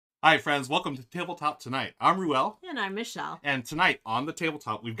Hi friends, welcome to Tabletop Tonight. I'm Ruel. And I'm Michelle. And tonight on the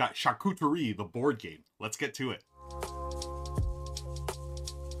tabletop we've got Charcuterie, the board game. Let's get to it.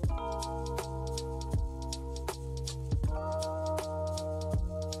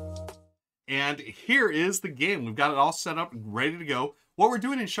 And here is the game. We've got it all set up and ready to go. What we're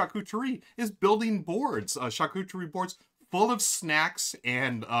doing in Charcuterie is building boards. Charcuterie boards full of snacks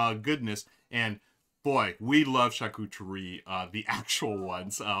and goodness. And boy, we love Charcuterie, the actual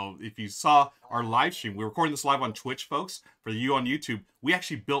ones. If you saw our live stream, we're recording this live on Twitch, folks. For you on YouTube, we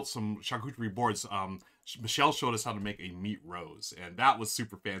actually built some Charcuterie boards. Michelle showed us how to make a meat rose, and that was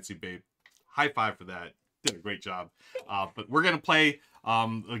super fancy, babe. High five for that. Did a great job. But we're going to play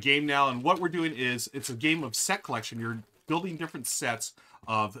a game now, and what we're doing is it's a game of set collection. You're building different sets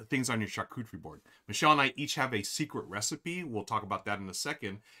of things on your charcuterie board. Michelle and I each have a secret recipe. We'll talk about that in a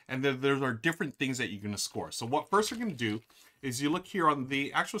second. And then there are different things that you're going to score. So what first we're going to do is you look here on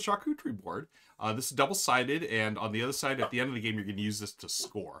the actual charcuterie board. This is double-sided, and on the other side, at the end of the game, you're going to use this to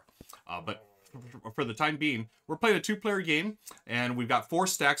score. But for the time being, we're playing a two-player game, and we've got 4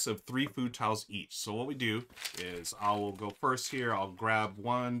 stacks of 3 food tiles each. So what we do is I will go first here. I'll grab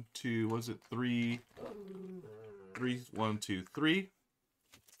 1, 2, what is it, 3, 1, 2, 3.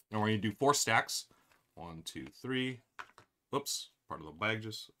 And we're going to do 4 stacks. 1, 2, 3. Oops, part of the bag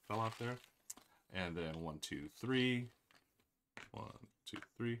just fell out there. And then 1, 2, 3. 1, 2,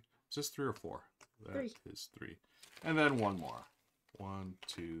 3. Is this 3 or 4? That is 3. And then one more. 1,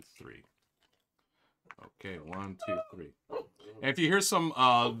 2, 3. Okay, 1, 2, 3. And if you hear some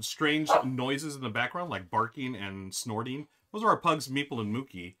strange noises in the background, like barking and snorting, those are our pugs, Meeple and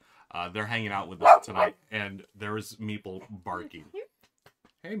Mookie. They're hanging out with us tonight, and there is Meeple barking.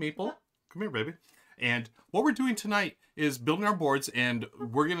 Hey, Meeple. Come here, baby. And what we're doing tonight is building our boards, and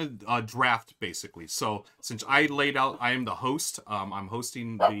we're going to draft, basically. So since I laid out, I am the host. I'm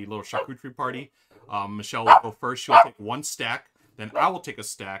hosting the little charcuterie party. Michelle will go first. She'll take 1 stack. Then I will take a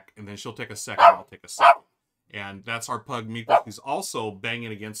stack, and then she'll take a second, and I'll take a second. And that's our pug, Meeple. He's also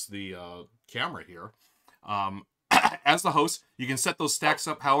banging against the camera here. As the host, you can set those stacks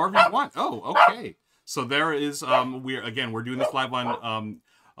up however you want. Oh, okay. So there is, we're doing this live on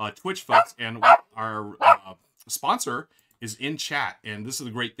Twitch, folks, and our sponsor is in chat. And this is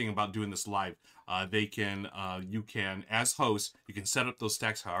the great thing about doing this live. You can, as host, you can set up those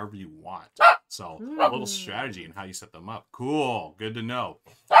stacks however you want. So a little strategy in how you set them up. Cool. Good to know.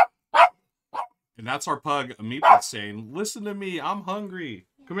 And that's our pug, Meeple, saying, listen to me. I'm hungry.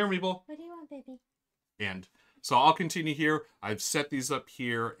 Come here, Meeple. What do you want, baby? And so I'll continue here. I've set these up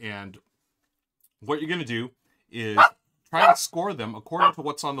here. And what you're going to do is try to score them according to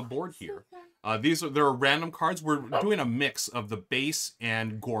what's on the board here. There are random cards. We're doing a mix of the base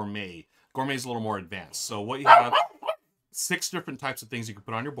and gourmet. Gourmet is a little more advanced. So what you have, 6 different types of things you can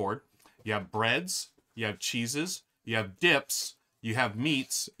put on your board. You have breads, you have cheeses, you have dips, you have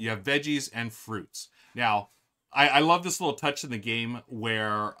meats, you have veggies, and fruits. Now, I love this little touch in the game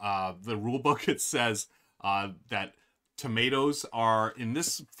where the rule book, it says that tomatoes are, in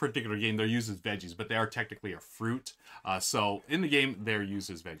this particular game, they're used as veggies, but they are technically a fruit. So in the game, they're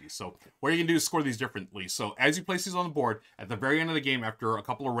used as veggies. So what you can do is score these differently. So as you place these on the board, at the very end of the game, after a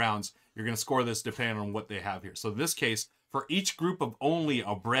couple of rounds, you're going to score this depending on what they have here. So in this case, for each group of only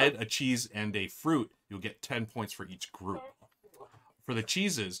a bread, a cheese, and a fruit, you'll get 10 points for each group. For the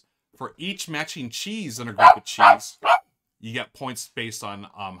cheeses, for each matching cheese in a group of cheese, you get points based on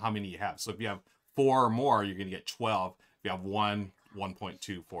how many you have. So if you have 4 or more, you're going to get 12. If you have 1,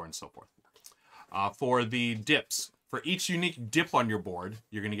 1.2, 4, and so forth. For the dips, for each unique dip on your board,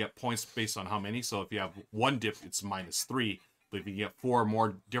 you're going to get points based on how many. So if you have 1 dip, it's -3. But if you get 4 or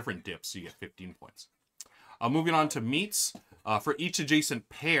more different dips, you get 15 points. Moving on to meats. For each adjacent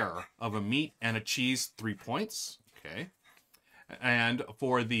pair of a meat and a cheese, 3 points. Okay. And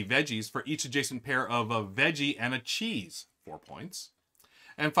for the veggies, for each adjacent pair of a veggie and a cheese, 4 points.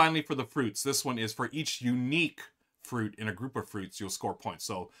 And finally, for the fruits, this one is for each unique fruit in a group of fruits, you'll score points.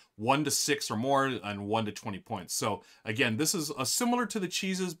 So 1 to 6 or more, and 1 to 20 points. So again, this is similar to the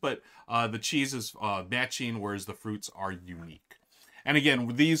cheeses, but the cheese is matching, whereas the fruits are unique. And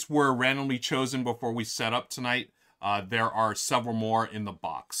again, these were randomly chosen before we set up tonight. There are several more in the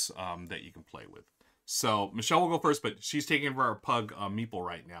box that you can play with. So Michelle will go first, but she's taking over our pug, Meeple,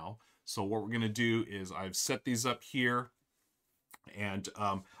 right now. So what we're going to do is I've set these up here. And,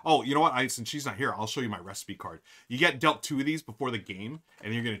 oh, you know what? Since she's not here, I'll show you my recipe card. You get dealt 2 of these before the game,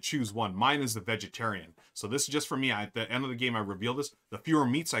 and you're going to choose one. Mine is the vegetarian. So this is just for me. At the end of the game, I reveal this. The fewer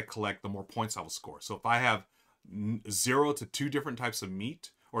meats I collect, the more points I will score. So if I have 0 to 2 different types of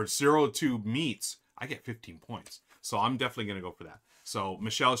meat, or 0 to 2 meats, I get 15 points. So I'm definitely going to go for that. So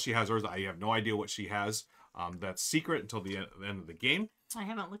Michelle, she has hers. I have no idea what she has. That's secret until the end of the game. I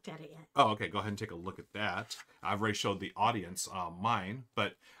haven't looked at it yet. Oh, okay. Go ahead and take a look at that. I've already showed the audience mine.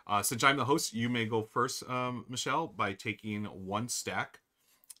 But since I'm the host, you may go first, Michelle, by taking 1 stack.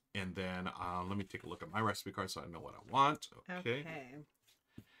 And then let me take a look at my recipe card so I know what I want. Okay.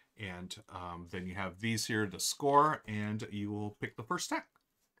 And then you have these here to score, and you will pick the first stack.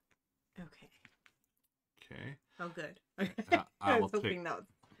 Okay. Okay. Oh, good. I will was hoping that was...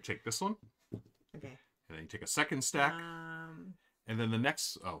 take this one. Okay. And then you take a second stack. And then the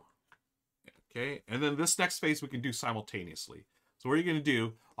next... Oh. Okay. And then this next phase we can do simultaneously. So what are you going to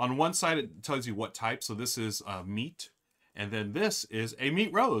do? On one side, it tells you what type. So this is meat. And then this is a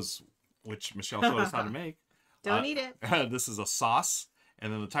meat rose, which Michelle showed us how to make. Don't eat it. This is a sauce.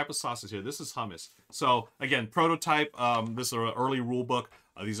 And then the type of sauce is here. This is hummus. So again, prototype. This is an early rule book.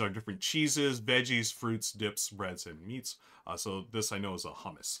 These are different cheeses, veggies, fruits, dips, breads, and meats. So this I know is a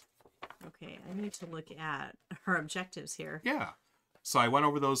hummus. Okay, I need to look at her objectives here. Yeah. So I went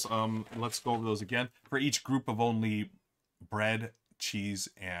over those. Let's go over those again. For each group of only bread, cheese,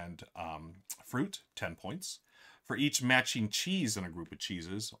 and fruit, 10 points. For each matching cheese in a group of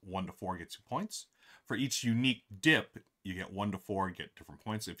cheeses, 1 to 4 gets 2 points. For each unique dip, you get 1 to 4, get different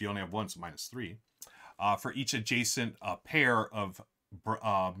points. If you only have one, it's -3. For each adjacent pair of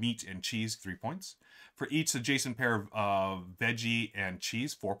meat and cheese, 3 points. For each adjacent pair of veggie and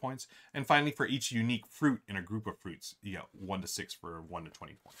cheese, 4 points. And finally, for each unique fruit in a group of fruits, you get 1 to 6 for 1 to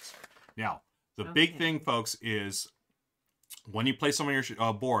 20 points. Now, the big thing, folks, is when you place some of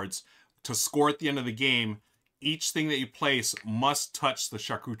your boards, to score at the end of the game, each thing that you place must touch the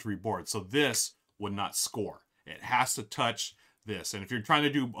charcuterie board. So this would not score. It has to touch this. And if you're trying to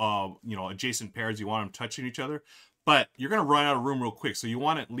do, adjacent pairs, you want them touching each other. But you're going to run out of room real quick. So you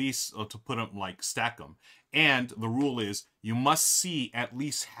want at least to put them, like, stack them. And the rule is you must see at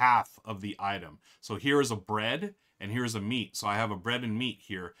least half of the item. So here is a bread and here's a meat. So I have a bread and meat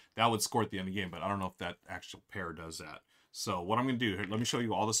here. That would score at the end of the game. But I don't know if that actual pair does that. So what I'm going to do here, let me show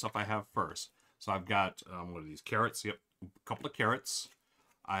you all the stuff I have first. So I've got, what are these? Carrots. Yep, a couple of carrots.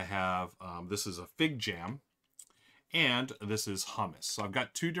 I have, this is a fig jam. And this is hummus. So I've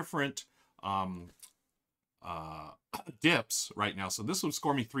got 2 different dips right now. So this would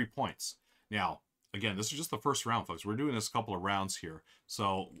score me 3 points. Now, again, this is just the first round, folks. We're doing this a couple of rounds here.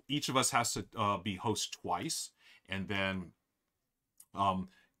 So each of us has to be host twice. And then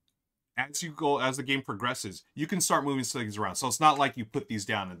as the game progresses, you can start moving things around. So it's not like you put these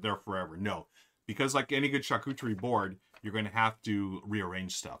down and they're forever. No. Because like any good charcuterie board, you're going to have to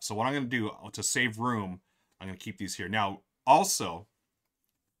rearrange stuff. So what I'm going to do to save room, I'm going to keep these here. Now, also,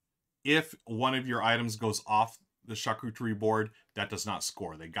 if one of your items goes off the charcuterie board, that does not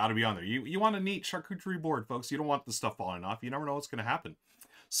score. They got to be on there. You want a neat charcuterie board, folks. You don't want the stuff falling off. You never know what's going to happen.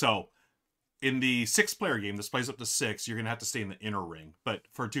 So in the 6-player game, this plays up to 6. You're going to have to stay in the inner ring. But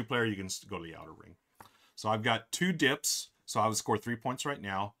for a 2-player, you can go to the outer ring. So I've got 2 dips. So I would score 3 points right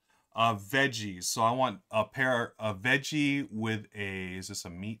now. Veggies. So I want a pair of veggie with is this a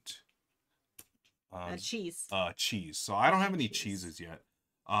meat? Cheese. Cheese. So I don't have any cheeses yet.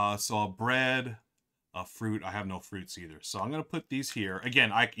 So a bread, a fruit. I have no fruits either. So I'm going to put these here.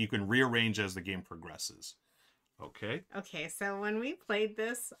 Again, you can rearrange as the game progresses. Okay. Okay, so when we played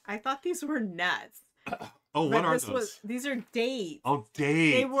this, I thought these were nuts. Oh, what are those? These are dates. Oh,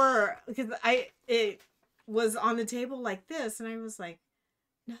 dates. They were, because it was on the table like this, and I was like,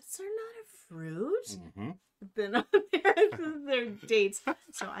 nuts are not a fruit. Mm-hmm. Then on there, they're dates.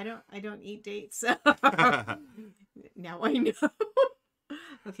 So I don't eat dates. So now I know.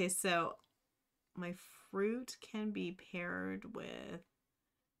 Okay, so my fruit can be paired with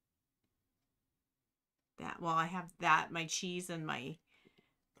that. Well, I have that, my cheese and my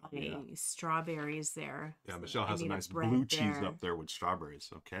strawberries there. Yeah, Michelle has a nice blue cheese up there with strawberries.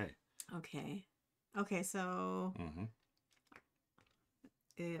 Okay. Okay, so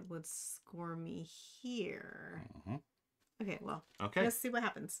it would score me here. Okay, well, let's see what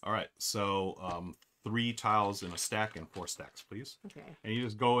happens. All right, so 3 tiles in a stack and 4 stacks, please. Okay. And you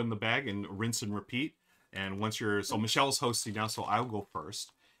just go in the bag and rinse and repeat. And once so Michelle's hosting now, so I'll go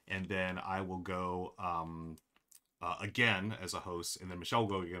first. And then I will go again as a host. And then Michelle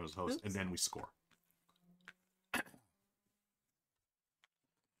will go again as a host. Oops. And then we score.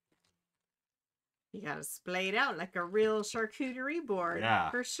 You gotta splay it out like a real charcuterie board.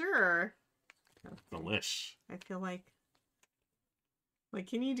 Yeah. For sure. Delish. I feel like,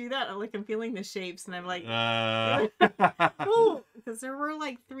 can you do that? I'm feeling the shapes, and I'm like, oh, because there were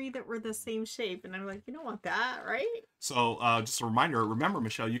like 3 that were the same shape, and I'm like, you don't want that, right? So just a reminder, remember,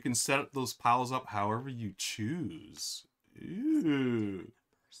 Michelle, you can set those piles up however you choose. Ooh.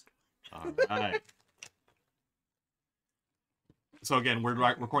 All right. So again, we're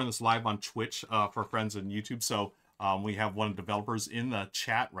recording this live on Twitch for friends on YouTube. So we have one of the developers in the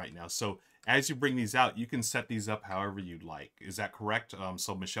chat right now. So as you bring these out, you can set these up however you'd like. Is that correct?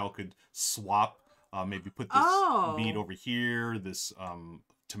 So Michelle could swap, maybe put this meat over here, this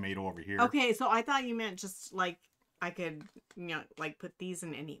tomato over here. Okay, so I thought you meant just like I could, you know, like put these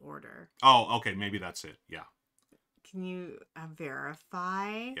in any order. Oh, okay. Maybe that's it. Yeah. Can you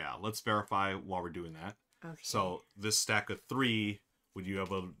verify? Yeah, let's verify while we're doing that. Okay. So this stack of 3, would you be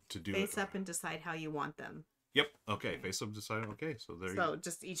able to do face up and decide how you want them? Yep. Okay. Face up, decide. Okay. So there you go. So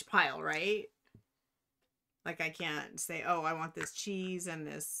just each pile, right? Like I can't say, oh, I want this cheese and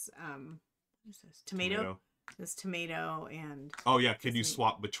this what is this? Tomato. This tomato and oh yeah, can you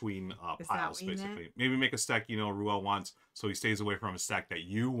swap between piles basically? Maybe make a stack Ruel wants, so he stays away from a stack that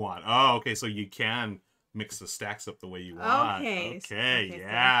you want. Oh, okay, so you can mix the stacks up the way you want. Okay. Okay,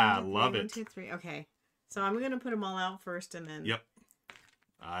 yeah, so love it. 1, 2, 3. Okay, so I'm gonna put them all out first, and then. Yep.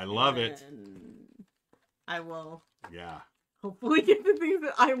 I love it. I will. Yeah. Hopefully get the things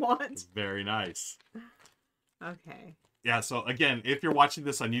that I want. Very nice. Okay. Yeah, so again, if you're watching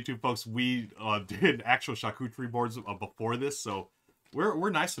this on YouTube, folks, we did actual charcuterie boards before this, so we're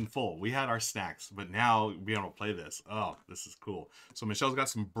nice and full. We had our snacks, but now being able to play this, oh, this is cool. So Michelle's got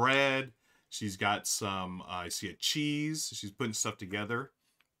some bread. She's got some, I see a cheese. She's putting stuff together.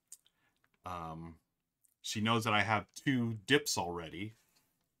 She knows that I have 2 dips already.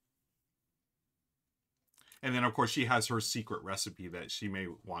 And then, of course, she has her secret recipe that she may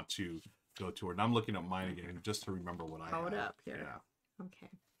want to go to her. And I'm looking at mine again just to remember what I have. Hold up here. Yeah. Okay.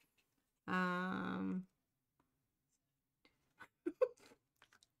 Oh,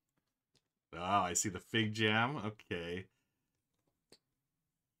 I see the fig jam. Okay.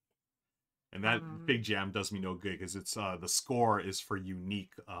 And that fig jam does me no good because it's the score is for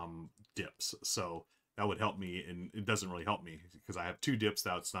unique dips. So that would help me, and it doesn't really help me because I have 2 dips.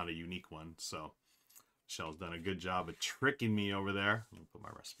 That's not a unique one. So Michelle's done a good job of tricking me over there. Let me put my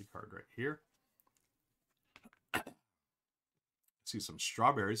recipe card right here. See some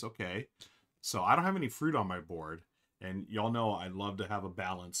strawberries. Okay. So I don't have any fruit on my board. And y'all know I love to have a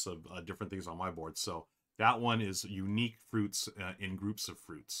balance of different things on my board. So that one is unique fruits in groups of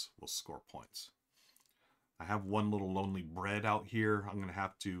fruits will score points. I have one little lonely bread out here. I'm going to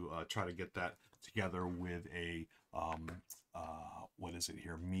have to try to get that together with a, what is it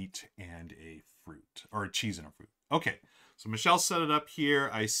here? Meat and a fruit, or a cheese and a fruit. Okay, so Michelle set it up here.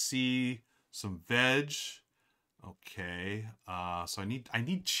 I see some veg. Okay, so I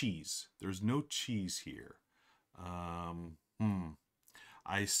need cheese. There's no cheese here.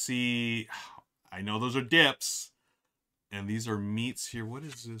 I see, I know those are dips, and these are meats here. What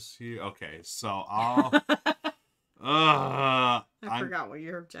is this here? Okay, so I'll... I forgot what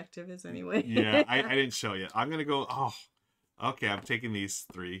your objective is anyway. Yeah, I didn't show you. I'm going to go... Oh, okay, I'm taking these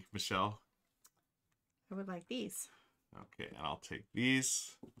 3. Michelle? I would like these. Okay, and I'll take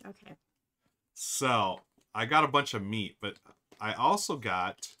these. Okay. So, I got a bunch of meat, but I also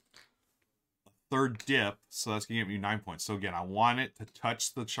got a 3rd dip, so that's going to give me 9 points. So again, I want it to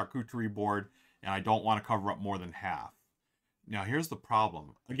touch the charcuterie board, and I don't want to cover up more than half. Now, here's the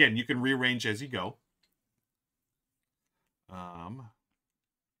problem. Again, you can rearrange as you go.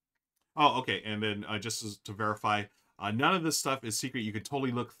 Oh, okay, and then just to verify, none of this stuff is secret. You can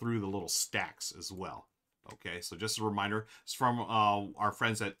totally look through the little stacks as well. Okay, so just a reminder, it's from our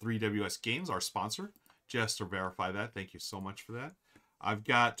friends at 3WS Games, our sponsor. Just to verify that, thank you so much for that. I've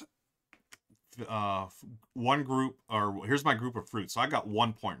got one group, or here's my group of fruits. So I got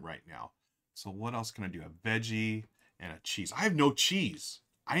 1 point right now. So what else can I do? A veggie and a cheese. I have no cheese.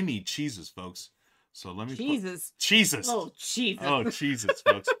 I need cheeses, folks. So let me cheeses. Cheeses. Oh, cheeses. Oh, cheeses,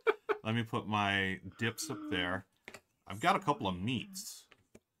 folks. Let me put my dips up there. I've got a couple of meats.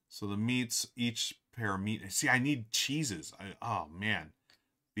 So the meats, each pair of meat. See, I need cheeses. Oh, man.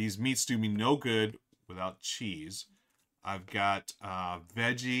 These meats do me no good without cheese. I've got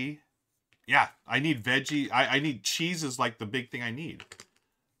veggie. Yeah, I need veggie. I need cheese is like the big thing I need.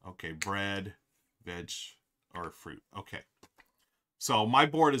 Okay, bread, veg, or fruit. Okay. So my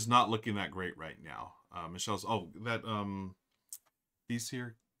board is not looking that great right now. Michelle's, these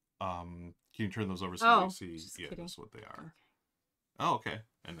here, can you turn those over so you see? Yeah, kidding. That's what they are. Okay. Oh, okay.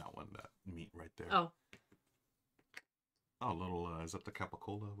 And that one, that meat right there. Oh. Oh, little, is that the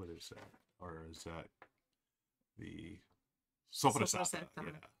capicola? What is that? Or is that the soppressata?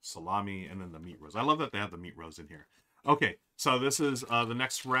 Yeah, salami, and then the meat roast. I love that they have the meat roast in here. Okay, so this is the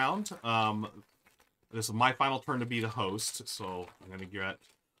next round. This is my final turn to be the host, so I'm going to get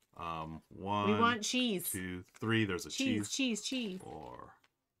One. We want cheese. 2, 3. There's a cheese. Cheese. 4,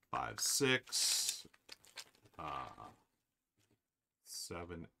 5, 6.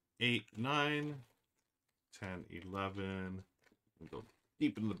 7, 8, 9, 10, 11. We'll go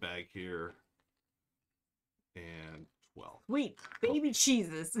deep in the bag here. And 12. Sweet baby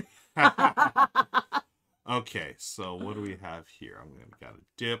cheeses. Okay, so what do we have here? I'm gonna got a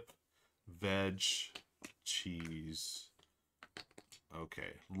dip, veg, cheese.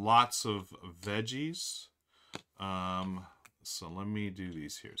 Okay, lots of veggies. So let me do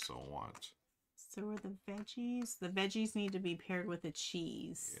these here. So I want. So are the veggies? The veggies need to be paired with the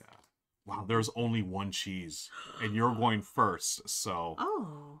cheese. Yeah. Wow, there's only one cheese, and you're going first. So.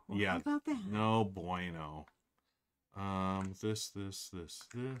 Oh. Well, yeah. How about that? No bueno. This,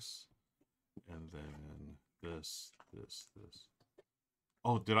 and then this.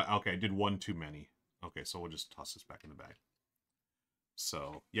 Oh, did I? Okay, I did one too many. Okay, so we'll just toss this back in the bag.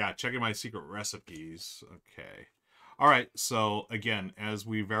 So, yeah, checking my secret recipes. Okay. All right, so, again, as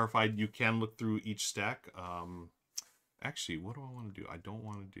we verified, you can look through each stack. Actually, what do I want to do? I don't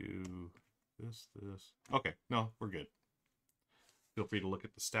want to do this. Okay, no, we're good. Feel free to look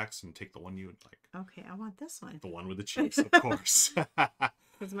at the stacks and take the one you would like. Okay, I want this one. The one with the cheese, of course.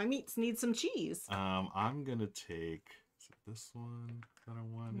 Because my meats need some cheese. I'm going to take this one that I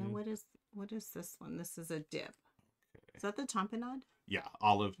wanted. Now, what is this one? This is a dip. Okay. Is that the tapenade? Yeah,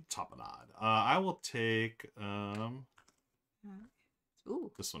 olive tapenade. I will take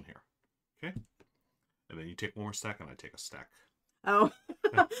this one here. Okay. And then you take one more stack and I take a stack. Oh. I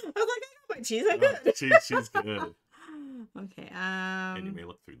was like, I got my cheese. I good. She's good. Okay. And you may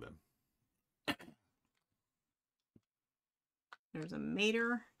look through them. There's a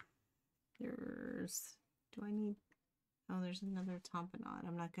mater. There's. Do I need? Oh, there's another tapenade.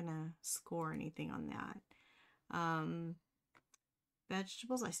 I'm not gonna score anything on that.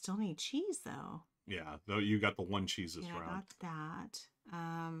 Vegetables. I still need cheese though. Yeah, though you got the one cheese this round. I got that.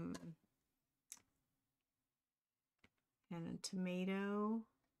 And a tomato.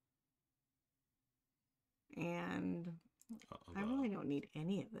 And I really don't need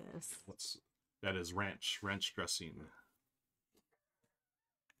any of this. That is ranch dressing.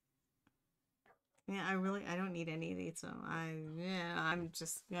 Yeah, I don't need any of these, so I'm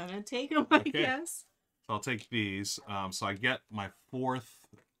just gonna take them, I guess. So I'll take these. So I get my fourth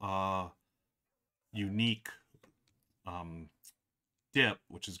unique dip,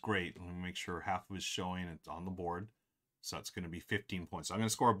 which is great. Let me make sure half of it is showing. It's on the board. So that's going to be 15 points. So I'm going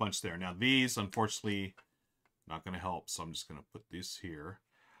to score a bunch there. Now these, unfortunately, not going to help. So I'm just going to put these here.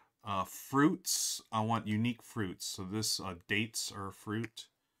 Fruits, I want unique fruits. So this dates are a fruit.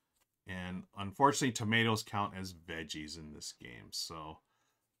 And unfortunately, tomatoes count as veggies in this game. So,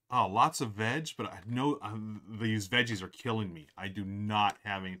 lots of veg, but I know these veggies are killing me. I do not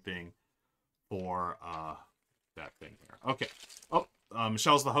have anything for that thing here. Okay. Oh,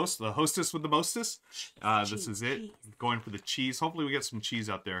 Michelle's the host, the hostess with the mostest. This is it. Going for the cheese. Hopefully we get some cheese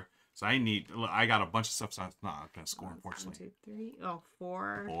out there. So I got a bunch of stuff, so I'm not going to score, unfortunately. 1, 2, 3. Oh,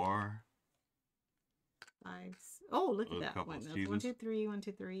 4. 4. 5. Oh, look at that one. 1, 2, 3. 1,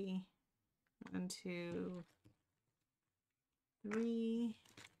 2, 3. 1, 2, 3.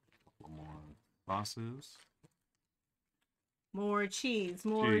 Couple more sauces. More cheese.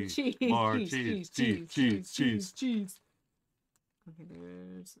 More cheese. Okay,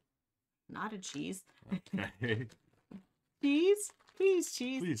 there's not a cheese. Okay. Cheese? Please,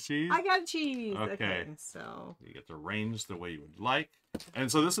 cheese. Please, cheese. I got cheese. Okay. So you get to arrange the way you would like.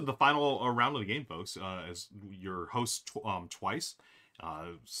 And so this is the final round of the game, folks. As your host twice.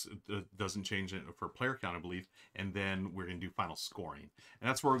 It doesn't change it for player count, I believe. And then we're going to do final scoring. And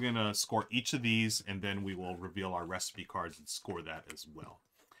that's where we're going to score each of these. And then we will reveal our recipe cards and score that as well.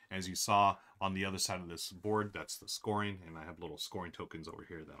 As you saw on the other side of this board, that's the scoring. And I have little scoring tokens over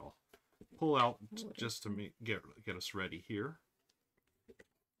here that I'll pull out just to get us ready here.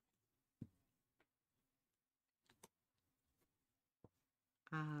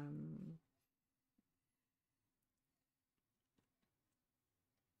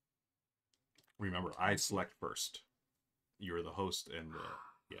 Remember, I select first. You're the host and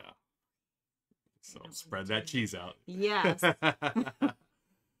yeah. So spread that cheese out. Yes.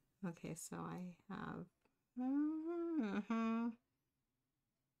 Okay, so I have.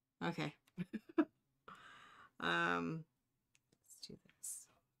 Okay. Let's do this.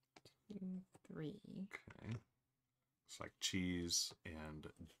 2, 3. Okay. It's like cheese and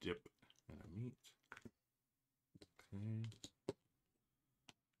dip and a meat. Okay.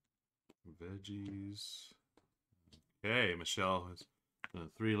 Veggies. Okay, Michelle has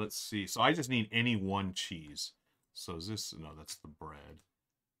 3. Let's see. So I just need any one cheese. So is this? No, that's the bread.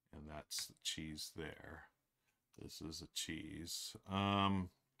 And that's the cheese there. This is a cheese.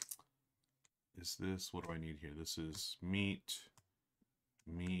 Is this, what do I need here? This is meat.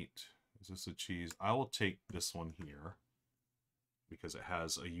 Meat. Is this a cheese? I will take this one here because it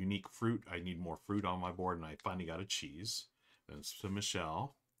has a unique fruit. I need more fruit on my board, and I finally got a cheese. Then it's to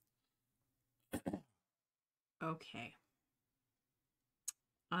Michelle. Okay.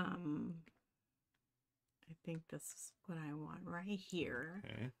 I think this is what I want right here.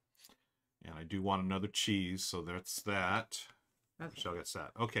 Okay. And I do want another cheese, so that's that. Okay. Michelle gets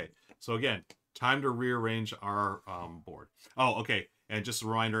that. Okay. So again, time to rearrange our board. Oh, okay. And just a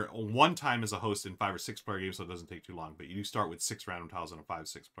reminder, one time as a host in 5 or 6 player games, so it doesn't take too long. But you do start with 6 random tiles in a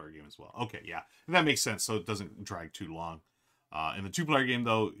 5-6 player game as well. Okay, yeah. And that makes sense, so it doesn't drag too long. In the 2-player game,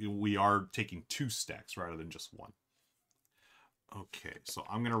 though, we are taking 2 stacks rather than just 1. Okay, so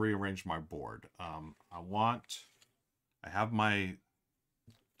I'm going to rearrange my board. I have my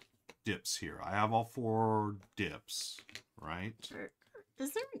dips here. I have all 4 dips, right?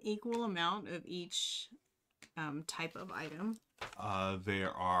 Is there an equal amount of each type of item?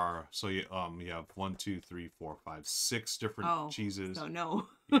 There are, so you have 1, 2, 3, 4, 5, 6 different cheeses. So no.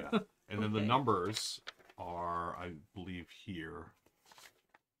 Yeah. And then the numbers are, I believe, here.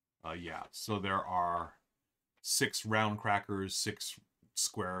 Yeah, so there are 6 round crackers, 6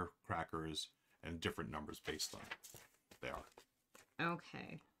 square crackers, and different numbers based on there.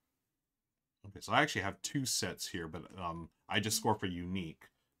 Okay. Okay, so I actually have 2 sets here, but I just score for unique.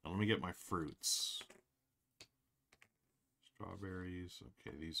 Now let me get my fruits. Strawberries.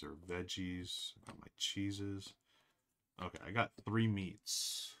 Okay, these are veggies. I got my cheeses. Okay, I got 3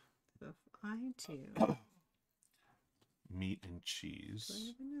 meats. So if I do meat and cheese. Do I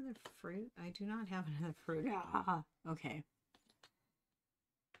have another fruit? I do not have another fruit. Ah, okay.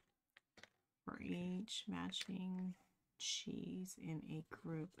 For each matching cheese in a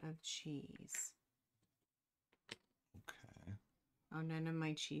group of cheese. Okay. Oh, none of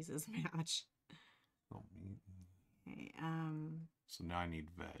my cheeses match. Oh, meat. Okay, so now I need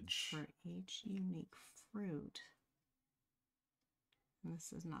veg. for each unique fruit. And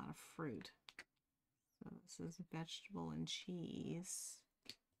this is not a fruit. So this is vegetable and cheese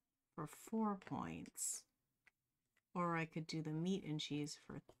for 4 points. Or I could do the meat and cheese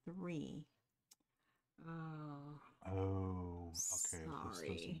for 3. Oh. Oh, okay.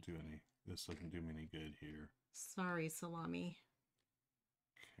 Sorry. This doesn't do me any good here. Sorry, salami.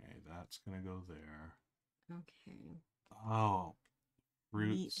 Okay, that's gonna go there. Okay. Oh,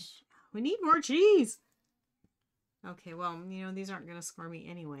 fruits. We need more cheese. Okay, well, you know, these aren't going to score me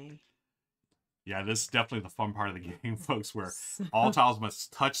anyway. Yeah, this is definitely the fun part of the game, folks, where all tiles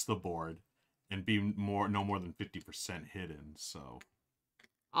must touch the board and be no more than 50% hidden. So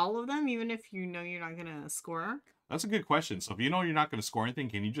all of them, even if you know you're not going to score? That's a good question. So if you know you're not going to score anything,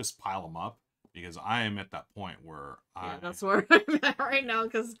 can you just pile them up? Because I am at that point where that's where I'm at right now,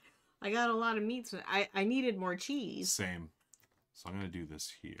 because I got a lot of meats. I needed more cheese. Same. So I'm going to do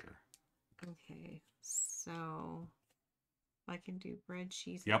this here. Okay, so I can do bread,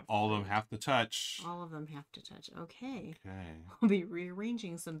 cheese. Yep, all of them have to touch. All of them have to touch. Okay. Okay. I'll be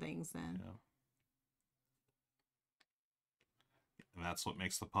rearranging some things then. Yeah. And that's what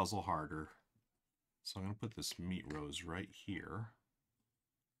makes the puzzle harder. So I'm going to put this meat rose right here.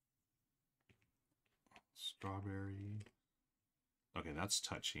 Strawberry. Okay, that's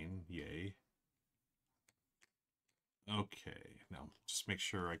touching. Yay. Okay, now just make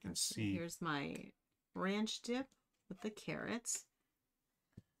sure I can see. Here's my ranch dip with the carrots.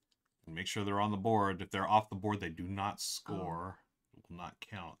 And make sure they're on the board. If they're off the board, they do not score. It will not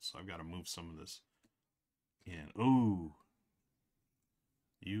count. So I've got to move some of this in. Ooh.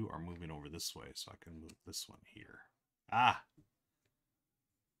 You are moving over this way, so I can move this one here. Ah!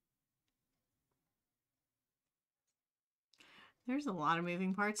 There's a lot of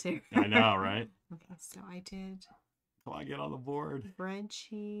moving parts here. I know, right? Okay, so I did... Come on, get on the board. Bread,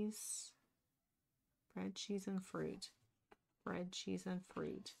 cheese, and fruit. Bread, cheese, and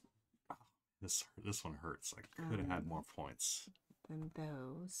fruit. This one hurts. I could have had more points. Then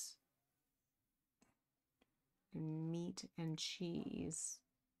those. And meat and cheese.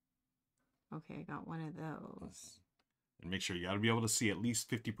 Okay, I got one of those. And make sure you got to be able to see at least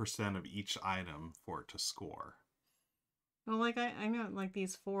 50% of each item for it to score. Well, like I know, like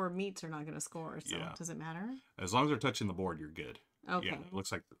these 4 meats are not going to score. So does it matter? As long as they're touching the board, you're good. Okay. Yeah, it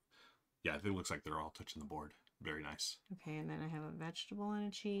looks like. It looks like they're all touching the board. Very nice. Okay, and then I have a vegetable and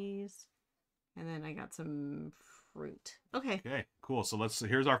a cheese, and then I got some fruit. Okay. Okay, cool. So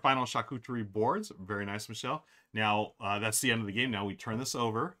here's our final charcuterie boards. Very nice, Michelle. Now that's the end of the game. Now we turn this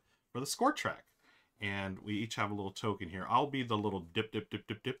over for the score track, And we each have a little token here. I'll be the little dip.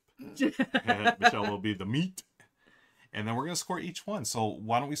 And Michelle will be the meat. And then we're going to score each one. So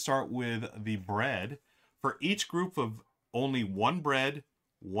why don't we start with the bread. For each group of only one bread,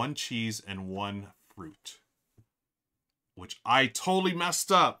 one cheese, and one fruit. Which I totally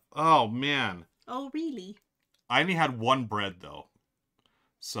messed up. Oh, man. Oh, really? I only had one bread, though.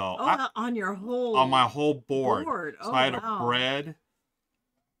 So on your whole... On my whole board. So I had a bread,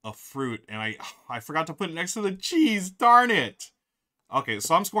 a fruit, and I forgot to put it next to the cheese. Darn it. Okay,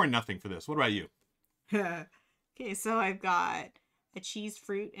 so I'm scoring nothing for this. What about you? Okay, so I've got a cheese,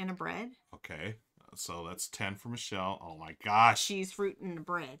 fruit, and a bread. Okay, so that's 10 for Michelle. Oh my gosh. Cheese, fruit, and a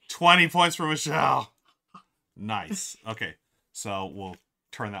bread. 20 points for Michelle. Nice. Okay, so we'll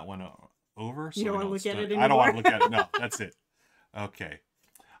turn that one over. So you don't want to look at it anymore? I don't want to look at it. No, that's it. Okay.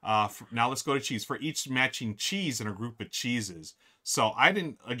 Now let's go to cheese. For each matching cheese in a group of cheeses. So I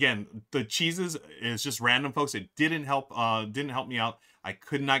didn't, again, the cheeses is just random, folks. It didn't help me out. I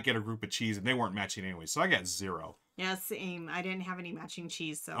could not get a group of cheese, and they weren't matching anyway. So I got 0. Yeah, same. I didn't have any matching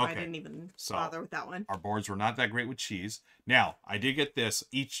cheese, so okay. I didn't even bother with that one. Our boards were not that great with cheese. Now, I did get this,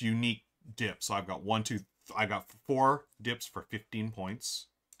 each unique dip. So I've got I got 4 dips for 15 points.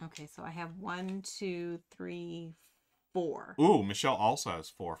 Okay, so I have 1, 2, 3, 4. Ooh, Michelle also has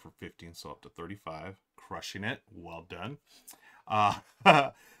 4 for 15, so up to 35. Crushing it. Well done.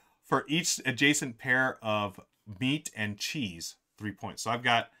 For each adjacent pair of meat and cheese, 3 points. So I've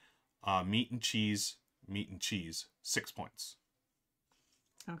got meat and cheese, 6 points.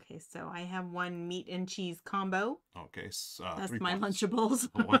 Okay, so I have 1 meat and cheese combo. Okay, so that's 3 my points. Lunchables.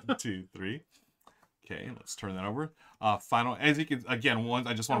 1, 2, 3. Okay, let's turn that over. Final, as you can, again,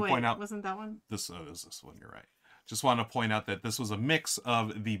 I just want to point out. Wasn't that one? This is this one, you're right. Just want to point out that this was a mix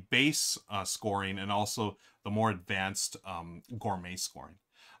of the base scoring and also the more advanced gourmet scoring.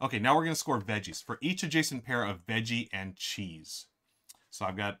 Okay, now we're going to score veggies. For each adjacent pair of veggie and cheese. So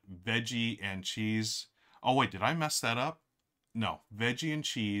I've got veggie and cheese. Oh, wait, did I mess that up? No, veggie and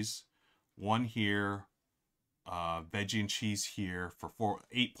cheese. 1 here. Veggie and cheese here for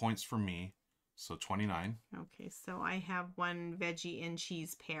 8 points for me. So 29. Okay, so I have 1 veggie and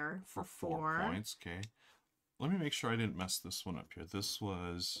cheese pair for 4 points. Okay. Let me make sure I didn't mess this one up here. This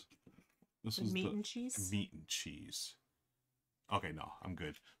was meat and cheese? Meat and cheese. Okay, no, I'm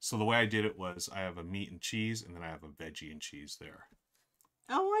good. So the way I did it was I have a meat and cheese, and then I have a veggie and cheese there.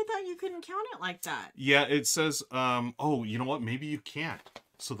 Oh, I thought you couldn't count it like that. Yeah, it says, oh, you know what? Maybe you can't.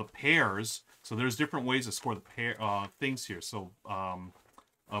 So the pairs, so there's different ways to score the pair things here. So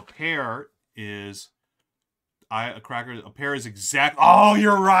a pair is, a pair is exact. Oh,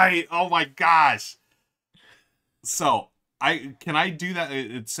 you're right. Oh my gosh. So can I do that?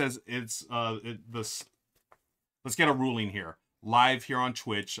 It says it's this. Let's get a ruling here. Live here on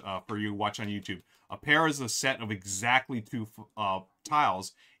Twitch for you watch on YouTube. A pair is a set of exactly 2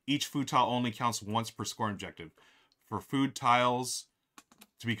 tiles. Each food tile only counts once per scoring objective. For food tiles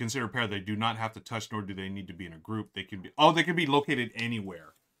to be considered a pair, they do not have to touch, nor do they need to be in a group. They can be located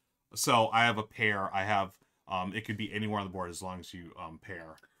anywhere. So I have a pair. I have it could be anywhere on the board as long as you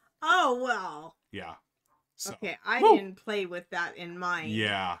pair. Oh well. Yeah. So, okay, I didn't play with that in mind.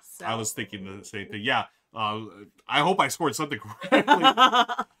 Yeah, so. I was thinking the same thing. Yeah, I hope I scored something correctly.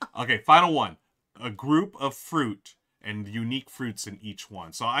 Okay, final one. A group of fruit and unique fruits in each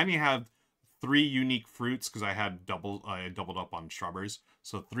one. So I only have 3 unique fruits because I doubled up on strawberries.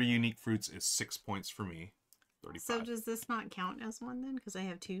 So 3 unique fruits is 6 points for me. 35. So does this not count as one then? Because I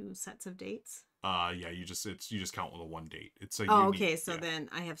have 2 sets of dates. Yeah, you just count with a 1 date. It's a unique, okay. So then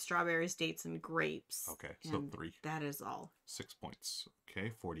I have strawberries, dates, and grapes. Okay, so 3. That is all. 6 points.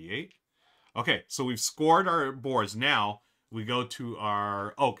 Okay, 48. Okay, so we've scored our boards. Now we go to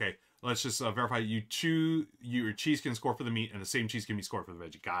our. Okay, let's just verify. Your cheese can score for the meat, and the same cheese can be scored for the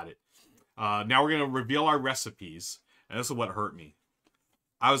veggie. Got it. Now we're gonna reveal our recipes, and this is what hurt me.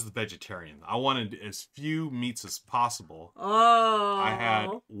 I was the vegetarian. I wanted as few meats as possible. Oh. I had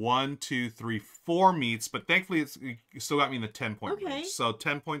 1, 2, 3, 4 meats, but thankfully it still got me in the 10-point range. So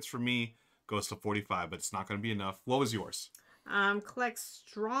 10 points for me goes to 45, but it's not going to be enough. What was yours? Collect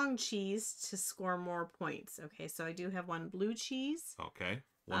strong cheese to score more points. Okay, so I do have 1 blue cheese. Okay,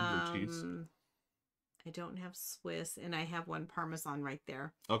 1 blue cheese. I don't have Swiss, and I have 1 Parmesan right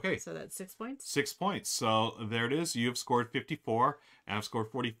there. Okay. So that's 6 points? 6 points. So there it is. You have scored 54, and I've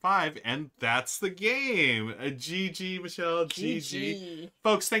scored 45, and that's the game. GG, Michelle. GG.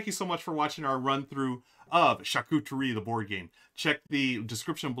 Folks, thank you so much for watching our run-through of Charcuterie, the board game. Check the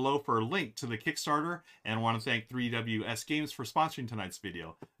description below for a link to the Kickstarter, and I want to thank 3WS Games for sponsoring tonight's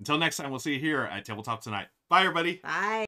video. Until next time, we'll see you here at Tabletop Tonight. Bye, everybody. Bye.